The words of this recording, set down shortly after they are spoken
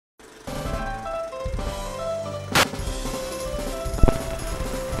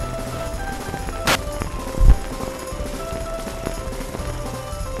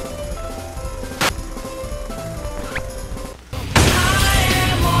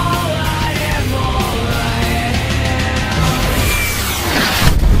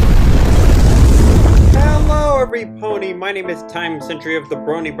my name is Time Century of the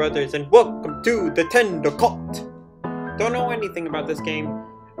Bonie Brothers, and welcome to the Tender Cult! Don't know anything about this game.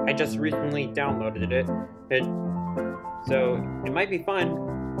 I just recently downloaded it. So it might be fun,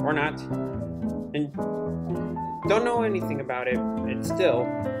 or not. And don't know anything about it,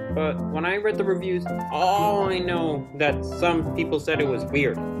 but when I read the reviews, all I know that some people said it was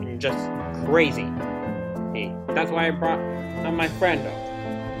weird and just crazy. Hey, that's why I brought my friend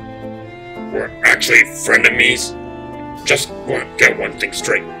up. We're actually frenemies. Just want to get one thing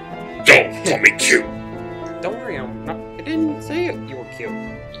straight. Don't call me cute. Don't worry, I didn't say you were cute.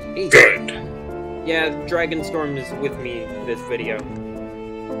 Hey. Good. Yeah, Dragonstorm is with me this video.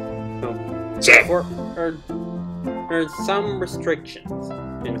 So, There's some restrictions.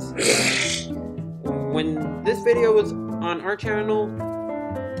 When this video is on our channel,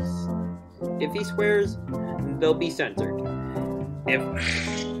 if he swears, they'll be censored. If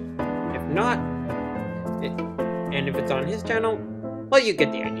not, and if it's on his channel, well, you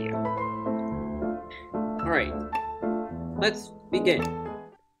get the idea. Alright, let's begin.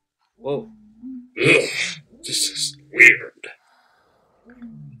 Whoa. ugh, this is weird.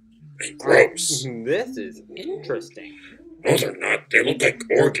 And gross. This is interesting. No, they're not. They look like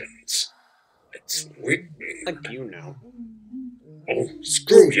organs. It's weird. Like you know. Oh,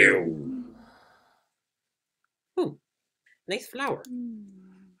 screw you. Oh, nice flower.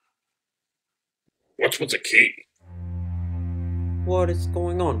 What's with the key? What is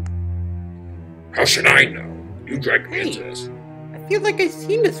going on? How should I know? You dragged me into this. I feel like I've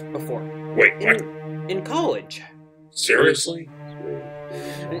seen this before. Wait, what? In college. Seriously?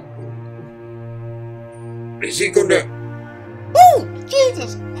 Is he gonna... Oh,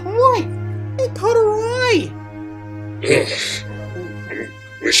 Jesus Christ! He cut her eye! Ugh. I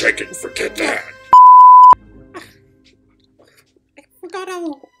wish I could forget that. I forgot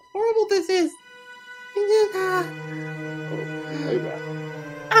how horrible this is.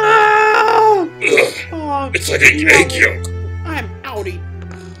 Oh! Oh, It's like an egg yolk. I'm outie.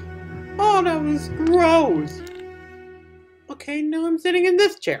 Oh, that was gross. Okay, now I'm sitting in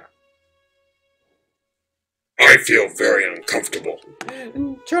this chair. I feel very uncomfortable.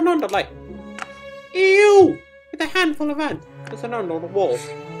 Turn on the light. Ew! With a handful of ants. There's an ant on the wall.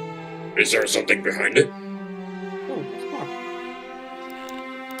 Is there something behind it? Oh, it's not.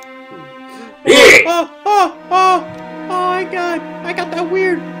 Ugh. Oh my god! I got that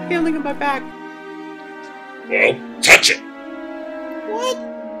weird feeling in my back. Well, touch it. What?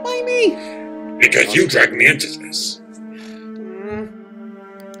 Why me? Because you dragged me into this.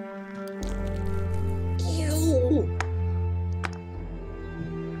 Ew.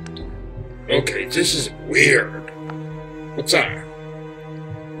 Okay, this is weird. What's that?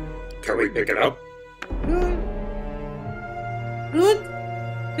 Can we pick it up? Good.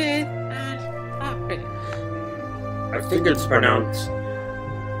 I think it's pronounced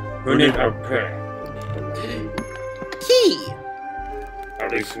Uninape. Key.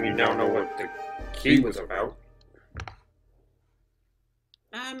 At least we now know what the key was about.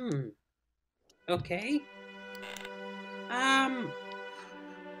 Okay. I'm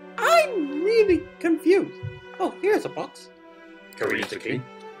really confused. Oh, here's a box. Can we use the key?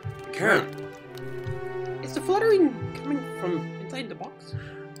 We can. Is the fluttering coming from inside the box?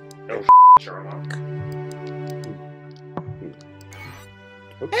 No Sherlock.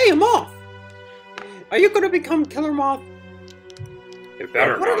 Hey, a moth! Are you gonna become Killer Moth? It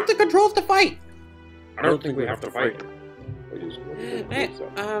better What are not. the controls to fight? I don't think we have to fight him.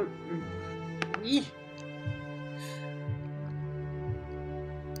 Yeah.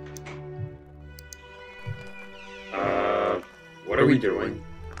 What are we doing?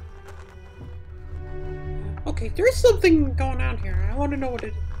 Okay, there's something going on here. I want to know what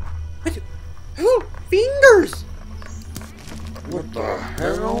it is. Oh, fingers! What the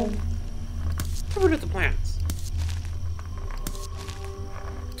hell? Get rid of the plants.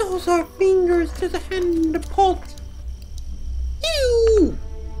 Those are fingers to the hand of Pult. Ew!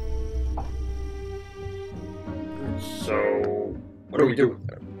 So, what do we do with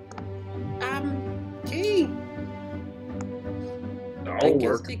it? Key. That'll I guess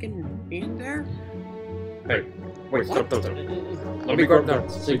work. they can be in there. Hey, wait, What? stop. Let me grab that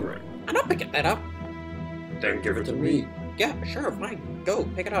cigarette. I'm not picking that up. Then give it to me. Yeah, sure, fine. Go,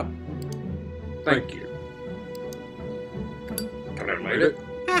 pick it up. Thank you. Can I light it?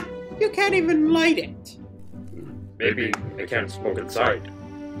 Ah, you can't even light it. Maybe I can't smoke inside.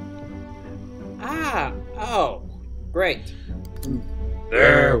 Ah, oh, great.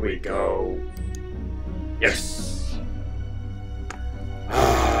 There we go. Yes.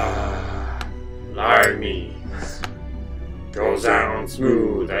 Ah, limeys. Goes down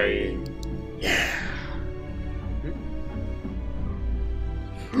smooth, eh? Yeah.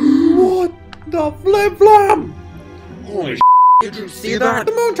 The flip flam! Holy did you see that?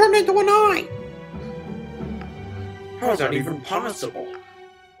 The moon turned into an eye! How is that even possible?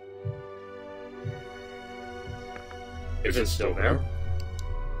 Is it still there?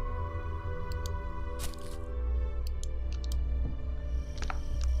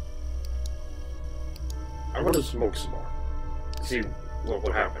 I want to smoke some more. See what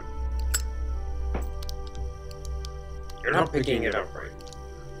would happen. You're not picking it up right.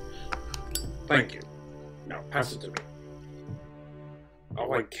 Thank you. Now pass it to me.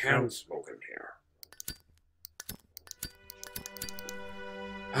 Oh, I can smoke in here.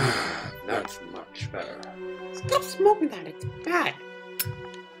 That's much better. Stop smoking that, it's bad.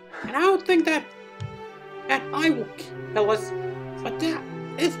 And I don't think that I will kill us, but that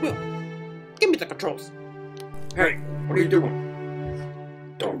is will. Give me the controls. Hey, what are you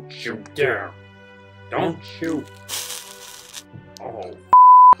doing? Don't you dare. Don't you. Oh,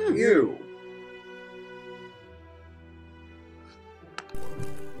 you.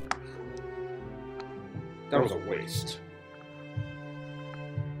 That was a waste.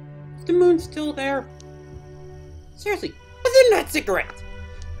 Is the moon still there? Seriously, what's in that cigarette?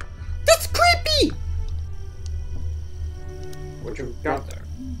 That's creepy! What you got there?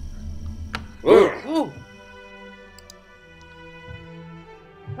 Ugh. Oh.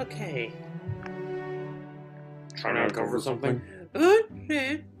 Okay. Trying to uncover something?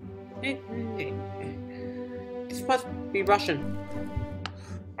 This must be Russian.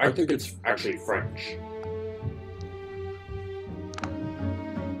 I think it's actually French.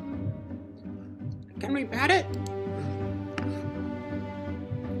 Can we pat it?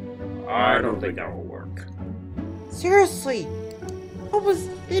 I don't think that will work. Seriously, what was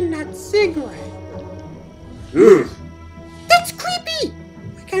in that cigarette? Ugh. That's creepy!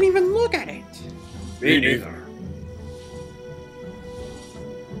 I can't even look at it. Me neither.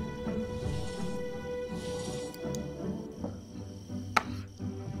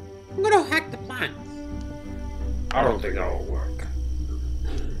 I'm gonna hack the plants. I don't think that will work.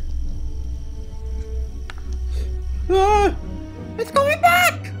 It's going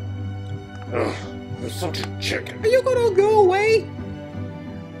back! Ugh, there's such a chicken. Are you gonna go away?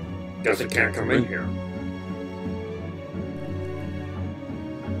 Guess it can't come in here.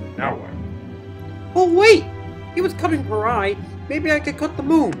 Now what? Oh wait! He was coming for eye. Maybe I could cut the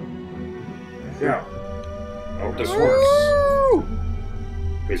moon. Yeah. I hope this works. Woo!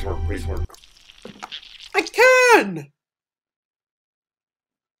 Please work, please work. I can!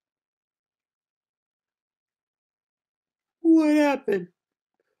 What happened?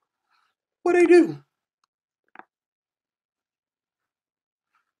 What'd I do?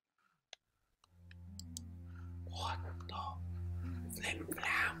 What the flim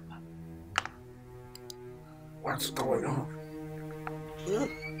flam? What's going on? Ugh.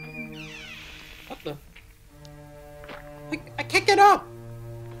 What the? I can't get up!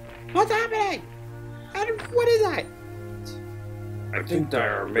 What's happening? What is that? I think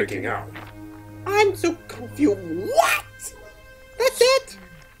they're making out. I'm so confused. What? That's it?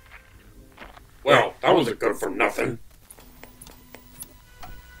 Well, that wasn't good for nothing.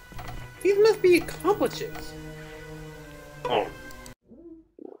 These must be accomplices. Oh.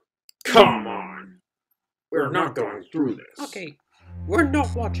 Come on. We're not going through this. Okay, we're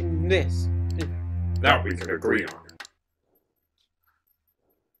not watching this. That we can agree on.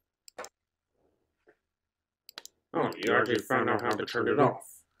 Oh, you actually found out how to turn it off.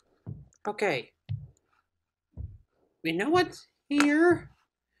 Okay. We know what's here.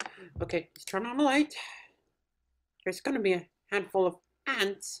 Okay, let's turn on the light. There's gonna be a handful of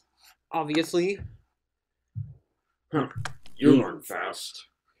ants, obviously. Huh. You learn fast.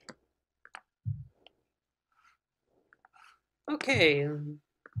 Okay.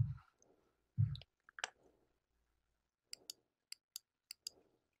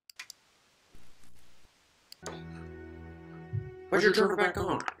 Why'd you turn it back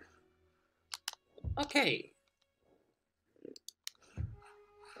on? Okay.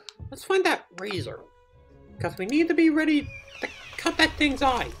 Let's find that razor. Because we need to be ready to cut that thing's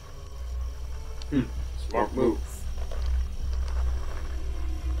eye. Smart move.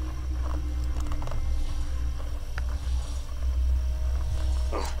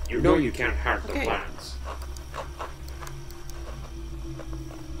 Oh, you know you can't hack the Okay. plans.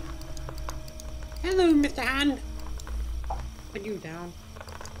 Hello, Mr. Hand. Put you down.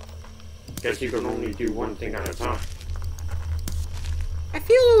 Guess you can only do one thing at a time. I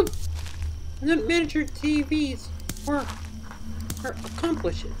feel the miniature TVs were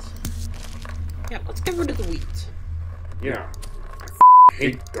accomplices. Yeah, let's get rid of the wheat. Yeah. I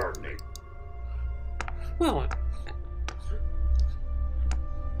hate gardening. Well,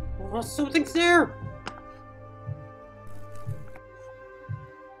 Oh, something's there!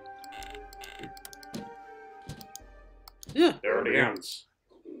 Yeah. There it ends.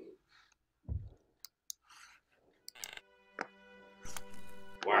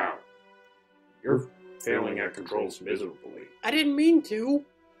 Wow. You're failing at controls miserably. I didn't mean to.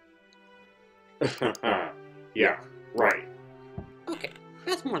 Yeah, right. Okay,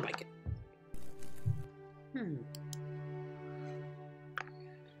 that's more like it.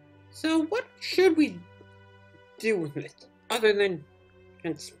 So what should we do with it, other than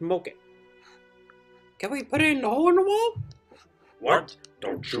smoke it? Can we put it in the hole in the wall? What?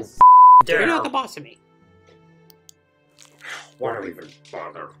 Don't you You're dare! not the boss of me. Why do even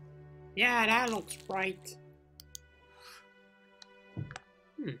bother? Yeah, that looks right.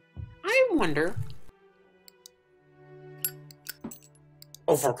 I wonder...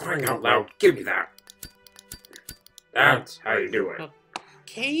 Oh, for crying out loud, give me that! That's how you do it.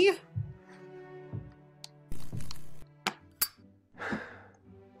 Okay.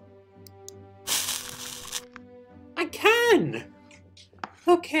 I can!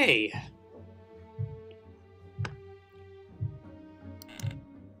 Okay.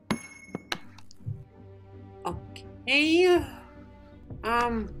 Okay.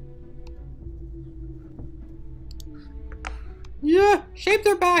 Yeah, shapes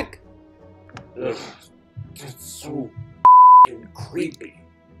are back! Ugh, that's so creepy.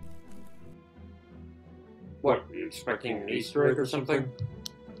 What, are you expecting an Easter egg or something?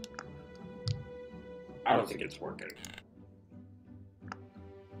 I don't think it's working.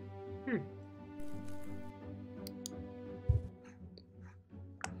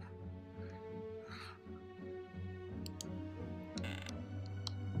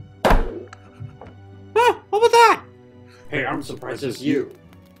 Ah, what was that? Hey, I'm surprised it's you.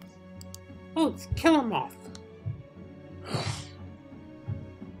 Oh, it's Killer Moth.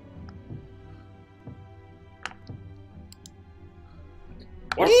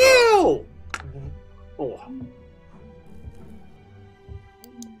 What Ew! Oh,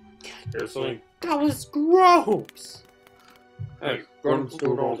 the? Seriously? that was gross! Hey, grown-ups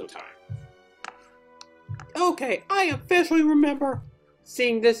do it all the time. Okay, I officially remember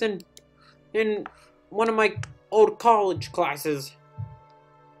seeing this in one of my old college classes.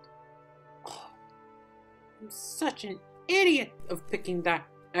 Oh, I'm such an idiot of picking that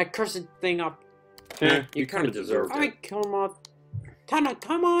cursed thing up. Eh, you kind of deserved it. Alright, Killer Moth. Tana,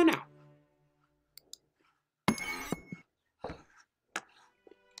 come on out.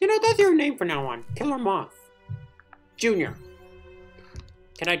 You know, that's your name from now on. Killer Moth. Junior.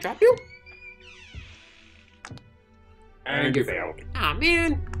 Can I drop you? And you failed. Aw,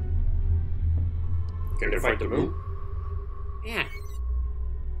 man. Can you fight the moon? Yeah.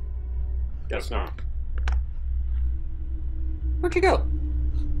 Guess not. Where'd you go?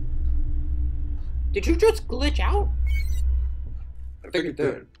 Did you just glitch out? I think it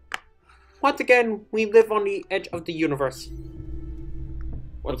did. Once again, we live on the edge of the universe.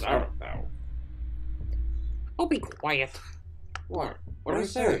 What's out about? Oh, be quiet. What? What'd I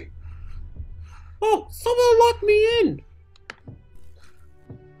say? Oh, someone locked me in!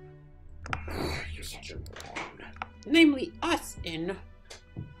 You're such a moron. Namely, us in.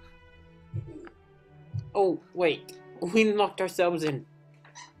 Oh, wait. We locked ourselves in.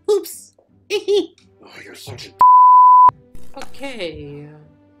 Oops! Oh, you're such a... Okay.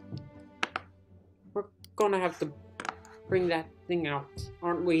 We're gonna have to bring that thing out,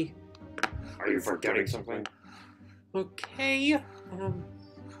 aren't we? Are you forgetting something? Okay.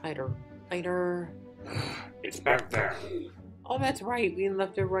 Lighter. It's back there. Oh, that's right. We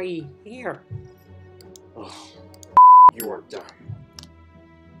left it right here. Oh, you are done.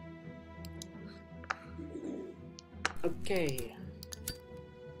 Okay.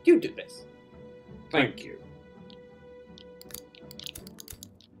 You do this. Thank you.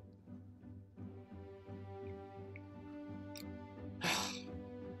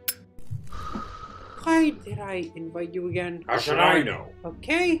 Why did I invite you again? How should I know?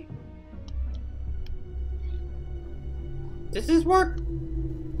 Okay. Does this work?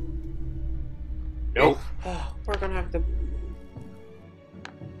 Nope. We're gonna have to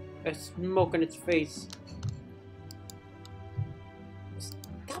smoke in its face.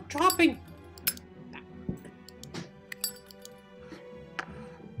 Stop dropping!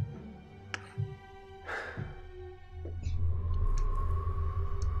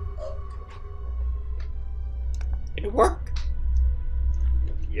 Did it work?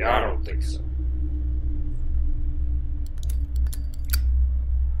 Yeah, I don't think so.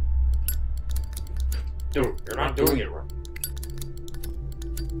 Dude, you're not doing it right.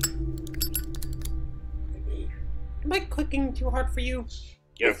 Am I clicking too hard for you?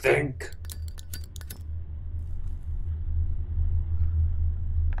 You think?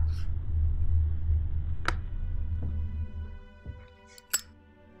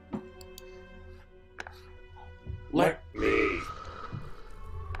 Let me.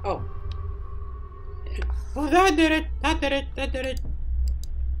 Oh. Oh, that did it! That did it! That did it!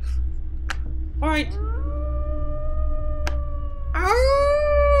 Alright.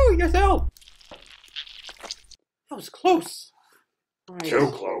 Oh, yourself! That was close. Alright. Too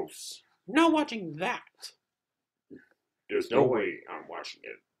close. I'm not watching that. There's no way I'm watching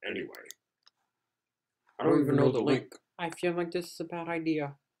it anyway. I don't even know the link. I feel like this is a bad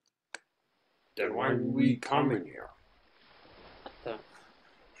idea. Then why did we come in here?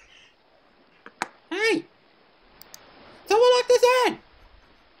 Hey! Someone lock this in!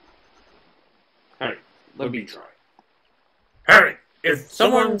 Hey, let me try. Hey, if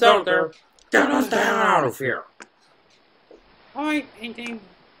someone's out there, get us the hell out of here. Alright, Painting.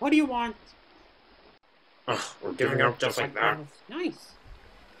 What do you want? Ugh, we're giving up just like that. Nice.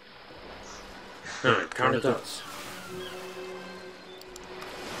 It kinda does.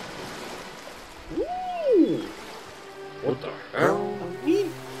 Ooh! What the hell? Are we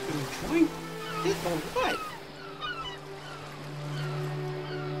enjoying this or what?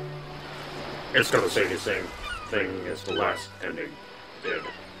 It's gonna say the same thing as the last ending did.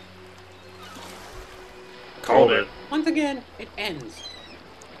 Called it. Once again, it ends.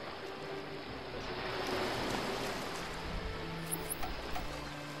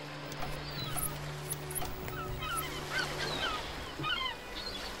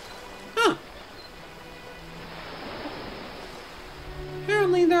 Huh.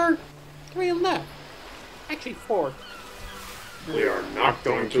 Apparently there are 3 left. Actually 4. We are not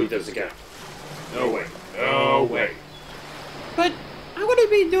going through this again. No way. No way. But I'm gonna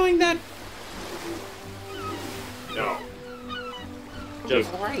be doing that. No.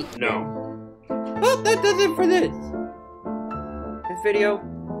 Just Right. no. Well, that does it for this video.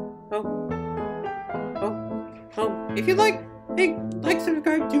 If you like, hey,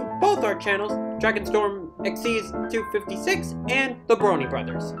 subscribe to both our channels, DragonstormXYZ256 and the Bonie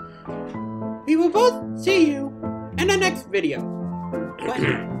Brothers. We will both see you in the next video, but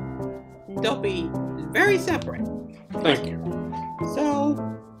they'll be very separate. Thank you. So,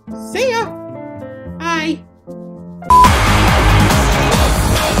 see ya! Bye!